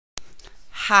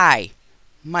Hi,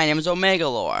 my name is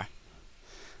Omegalore.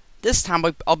 This time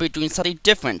I'll be doing something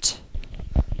different.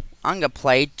 I'm gonna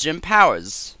play Gym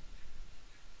Powers.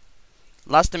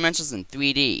 Lost Dimensions in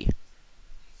 3D.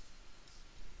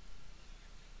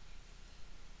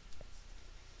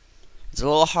 It's a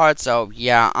little hard, so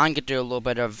yeah, I'm gonna do a little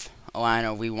bit of,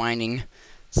 rewinding.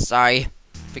 Sorry,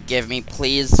 forgive me,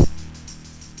 please.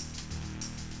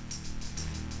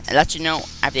 And let you know,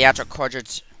 I have the actual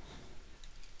cartridge.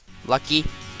 Lucky?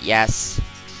 Yes.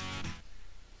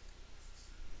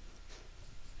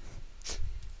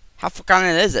 How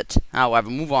forgotten is it?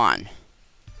 However, move on.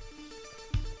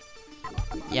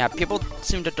 Yeah, people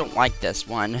seem to don't like this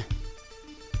one.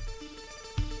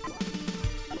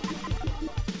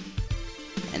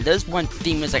 And there's one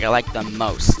theme music I like the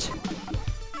most.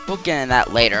 We'll get into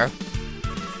that later.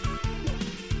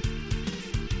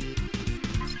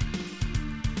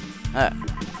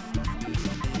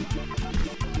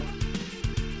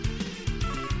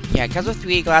 Yeah, because of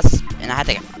 3D glasses, and I had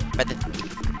to,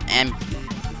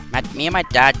 me and my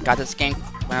dad got this game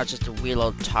when I was just a wee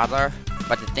little toddler.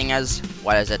 But the thing is,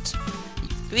 what is it?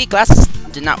 3D glasses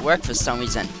did not work for some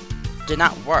reason. Did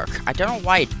not work. I don't know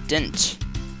why it didn't.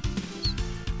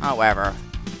 However.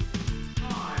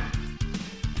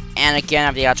 And again, I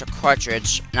have the actual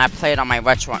cartridge, and I played on my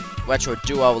Retro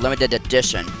Duo Limited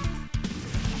Edition.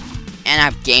 And I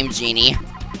have Game Genie.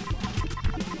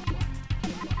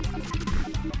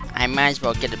 I might as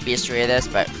well get the beastry of this,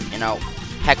 but, you know,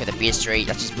 heck with the beastry,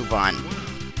 let's just move on.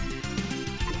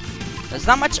 There's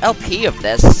not much LP of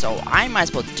this, so I might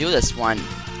as well do this one.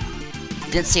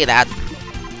 Didn't see that.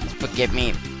 Forgive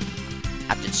me.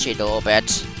 I have to cheat a little bit.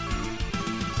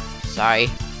 Sorry.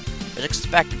 But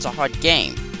expect it's a hard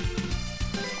game.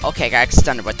 Okay, got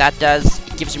extended. What that does,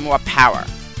 it gives you more power.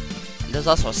 And there's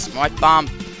also a smart bomb,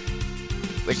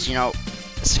 which, you know,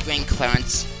 a screen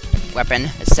clearance weapon,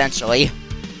 essentially.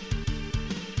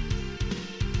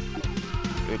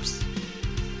 Oops.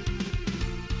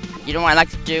 You know what I like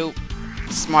to do?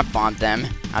 Smart bomb them.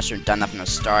 I should have done that from the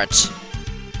start.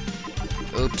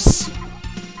 Oops.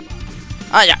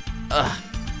 Oh yeah. Ugh.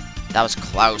 That was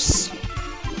close.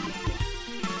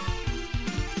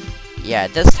 Yeah,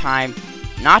 this time,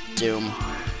 not Doom.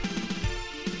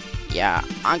 Yeah,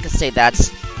 I'm gonna say that's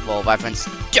full reference.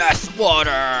 Death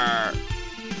Water!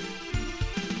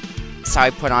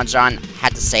 Sorry, put on John.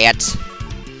 Had to say it.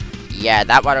 Yeah,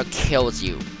 that water kills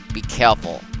you. Be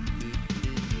careful.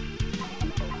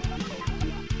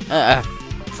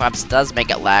 Perhaps does make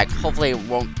it lag. Hopefully it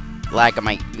won't lag on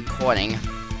my recording.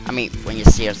 I mean, when you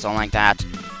see it or something like that.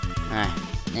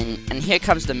 And here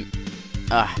comes the...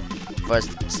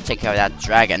 first, let's take care of that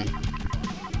dragon.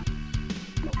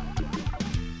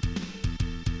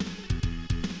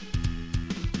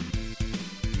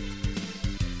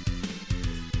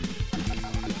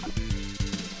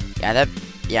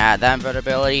 Yeah, that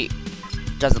invertibility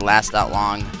doesn't last that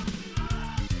long.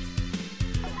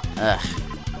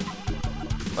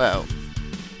 Whoa.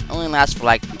 Only lasts for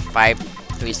like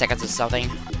 3 seconds or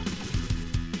something.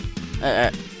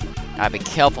 Gotta be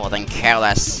careful than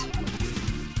careless.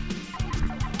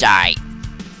 Die.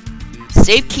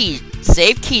 Save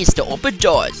keys to open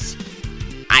doors.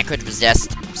 I could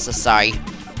resist. I'm so sorry.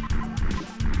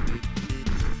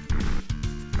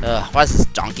 What is this,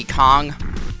 Donkey Kong?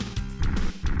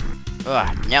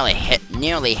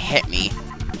 Nearly hit me.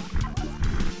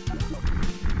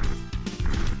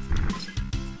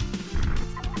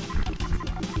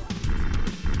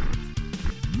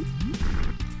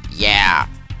 Yeah.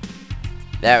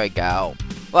 There we go.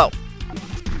 Whoa.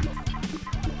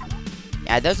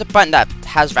 Yeah, there's a button that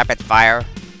has rapid fire.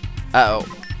 Uh-oh.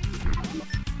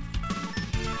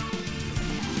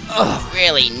 Ugh,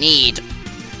 really need.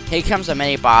 Here comes a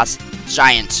mini boss.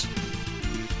 Giant.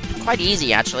 Quite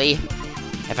easy, actually.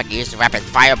 If I could use the rapid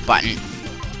fire button.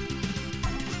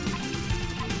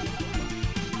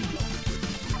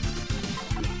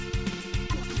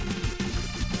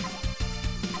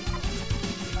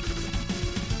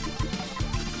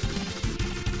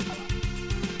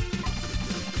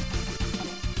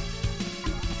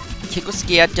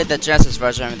 Kikuskia did the Genesis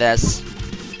version of this.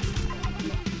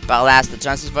 But alas, the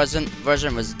Genesis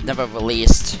version was never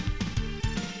released.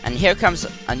 And here comes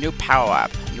a new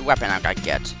power-up. New weapon I gotta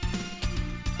get.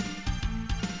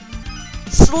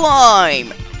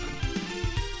 Slime!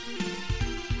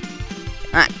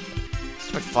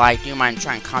 Stupid fly, do you mind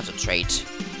trying to concentrate?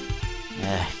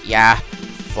 Yeah,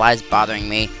 flies bothering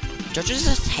me. Don't you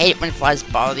just hate when flies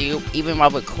bother you, even while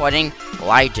recording?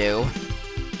 Well, I do.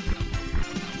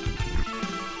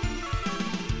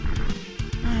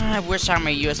 I wish I had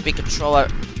my USB controller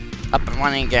up and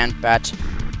running again, but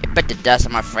it bit the dust,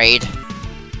 I'm afraid.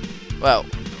 Well,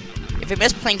 if you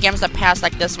miss playing games in the past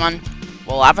like this one,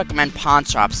 well, I recommend pawn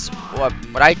shops. Or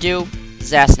what I do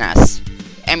is SNES,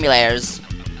 emulators,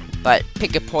 but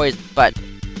pick your poison. But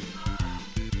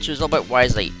choose a little bit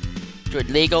wisely. Do it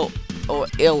legal or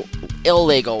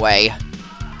illegal way.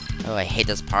 Oh, I hate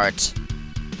this part.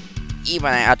 Even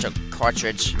an actual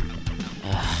cartridge.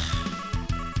 Ugh.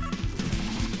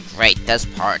 Great, this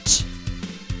part.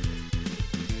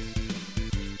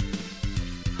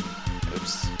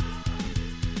 Oops.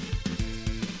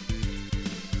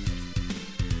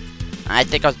 I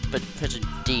think I was pushing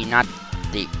D, not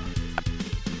D,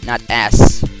 not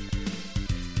S.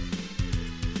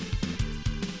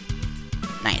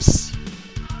 Nice.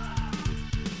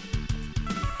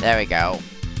 There we go.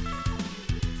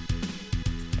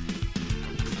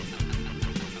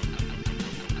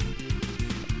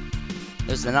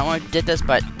 There's another one who did this,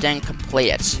 but didn't complete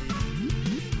it.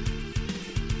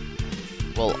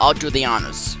 Well, I'll do the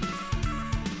honors.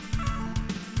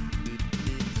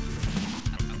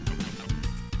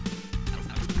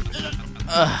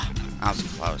 Ugh, that was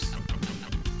close.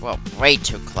 Well, way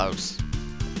too close.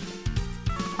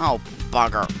 Oh,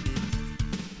 bugger.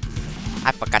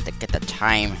 I forgot to get the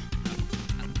time.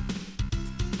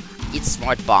 Eat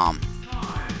smart bomb.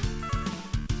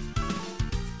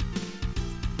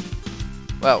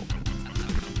 Whoa.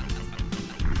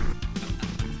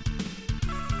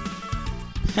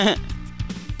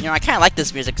 You know, I kinda like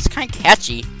this music. It's kinda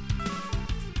catchy.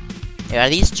 Yeah,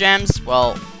 these gems?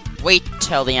 Well, wait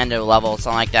till the end of the level,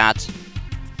 something like that.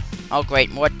 Oh great,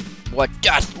 more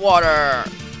death water!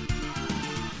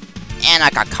 And I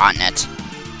got caught in it.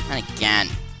 And again.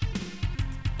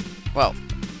 Whoa.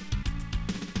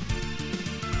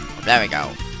 There we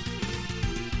go.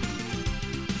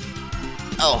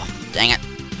 Oh, dang it.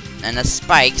 And the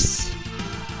spikes.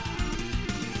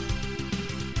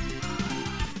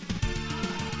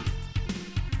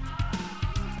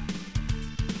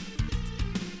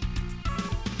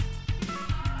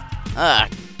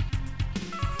 Ugh.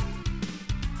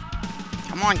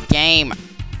 Come on, game.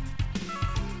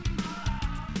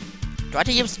 Do I have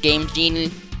to use Game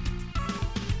Genie?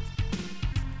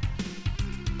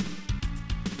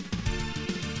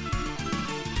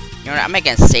 You know what, I'm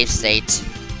making a safe state.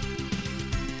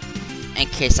 In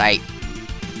case I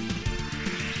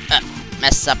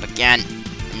mess up again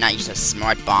and not use a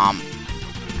smart bomb.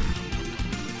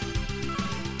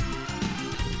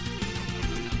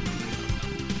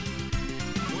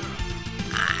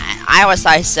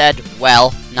 I said,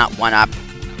 well, not one up.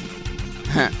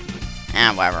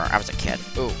 And whatever, I was a kid.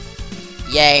 Ooh.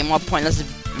 Yay, more pointless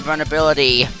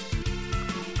vulnerability.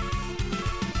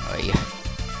 Oy.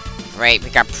 Great, we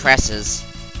got presses.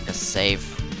 Let's save.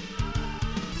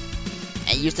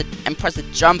 And press the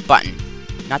jump button,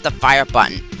 not the fire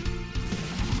button.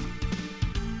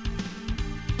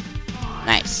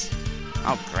 Nice.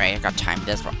 Oh great, I got timed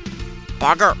this one.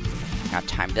 Bugger! Got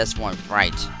timed this one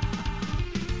right.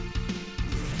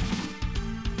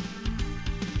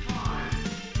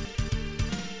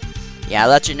 Yeah, I'll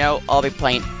let you know, I'll be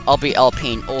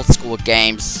LPing old school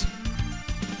games.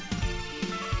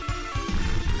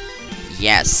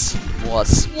 Yes, what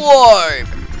slime!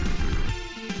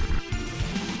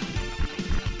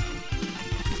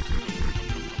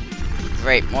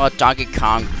 Great, more Donkey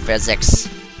Kong physics.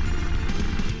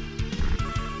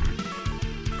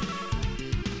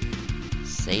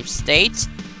 Save state?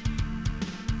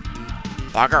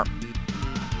 Bugger.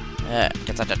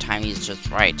 Gets out the time he's just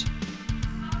right.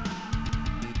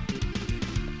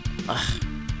 Ugh.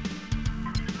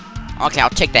 Okay, I'll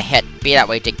take the hit. Be that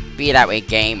way,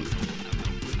 game.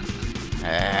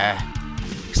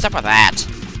 Except for that.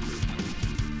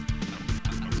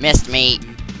 Missed me.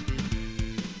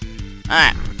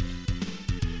 Alright.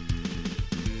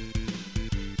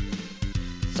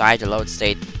 Sorry to load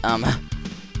state.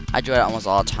 I do it almost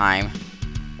all the time.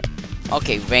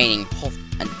 Okay, raining.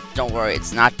 And don't worry,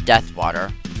 it's not death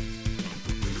water.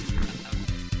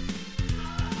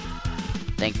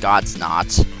 Thank God it's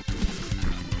not.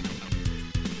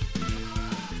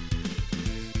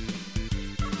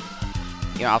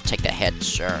 You know, I'll take the hit,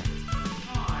 sure.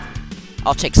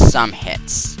 I'll take some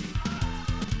hits.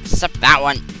 Except that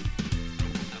one.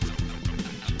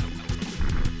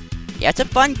 Yeah, it's a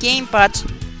fun game, but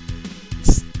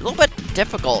it's a little bit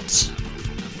difficult.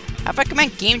 I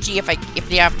recommend Game G if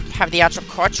they have the actual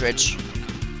cartridge.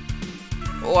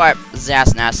 Or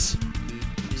SNES.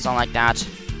 Something like that.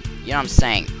 You know what I'm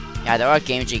saying? Yeah, there are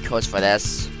Game G codes for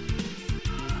this.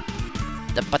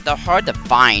 But they're hard to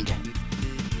find.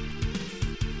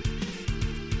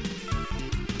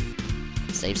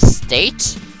 Save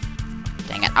state?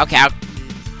 Dang it. Okay,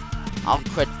 I'll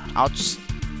quit. I'll just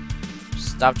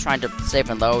stop trying to save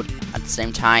and load at the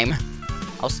same time.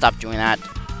 I'll stop doing that.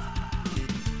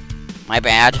 My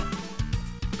bad.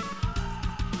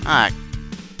 Ah.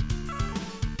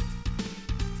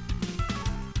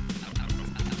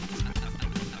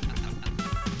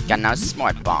 Got another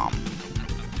smart bomb.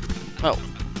 Oh,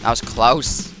 that was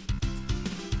close.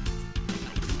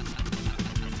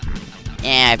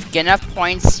 And if you get enough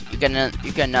points, you get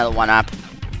another one up.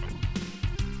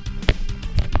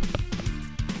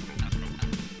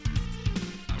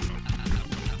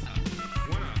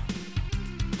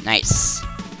 Nice.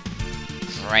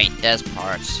 Great, this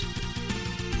part.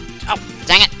 Oh,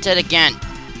 dang it, did it again.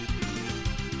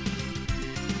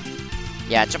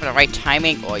 Yeah, jump at the right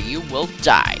timing or you will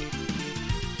die.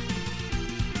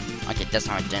 Okay, this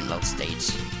time I didn't load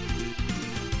stage.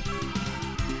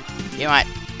 You know what?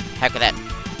 Heck with that.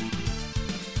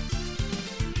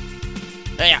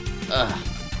 Oh yeah. Ugh.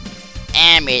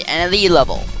 And made an elite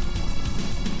level.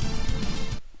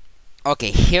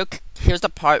 Okay, here's the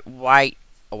part why,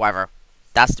 or whatever.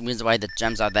 That's the reason why the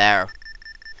gems are there.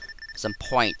 Some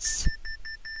points.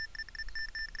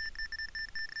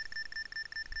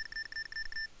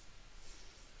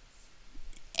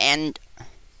 And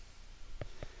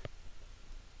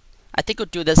I think we'll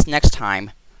do this next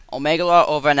time. Omegalore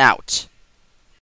over and out.